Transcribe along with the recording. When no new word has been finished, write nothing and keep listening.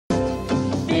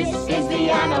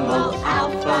animal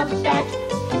alphabet.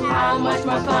 How much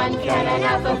more fun can an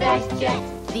alphabet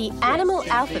get? The Animal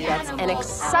Alphabet's an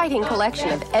exciting collection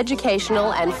of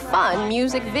educational and fun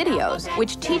music videos,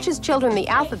 which teaches children the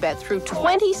alphabet through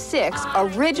 26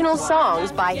 original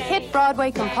songs by hit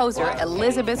Broadway composer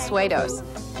Elizabeth Swados,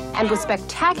 and with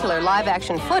spectacular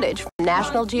live-action footage from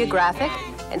National Geographic,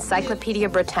 Encyclopedia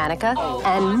Britannica,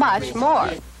 and much more.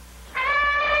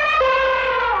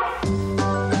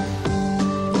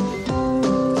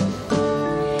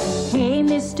 Hey,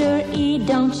 Mr. E,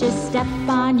 don't you step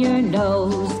on your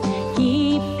nose.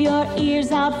 Keep your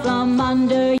ears out from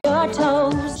under your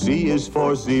toes. Z is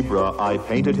for zebra, I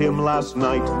painted him last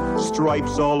night.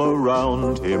 Stripes all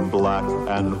around him, black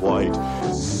and white.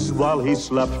 Zzz, while he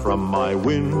slept from my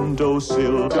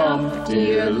windowsill. Jump,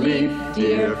 dear, leap,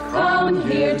 dear, come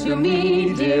here to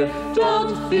me, dear.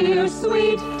 Don't fear,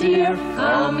 sweet dear,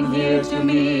 come here to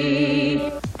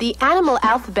me. The Animal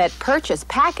Alphabet purchase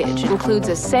package includes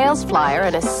a sales flyer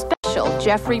and a special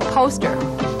Jeffrey poster.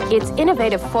 Its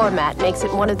innovative format makes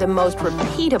it one of the most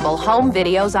repeatable home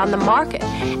videos on the market.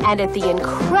 And at the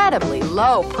incredibly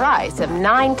low price of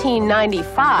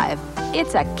 $19.95,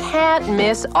 it's a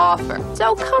can't-miss offer.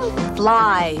 So come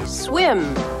fly,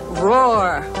 swim,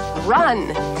 roar,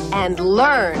 run, and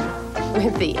learn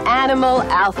with the Animal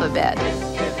Alphabet. This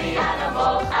is the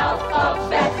Animal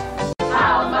Alphabet.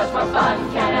 How much more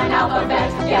fun can an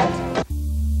alphabet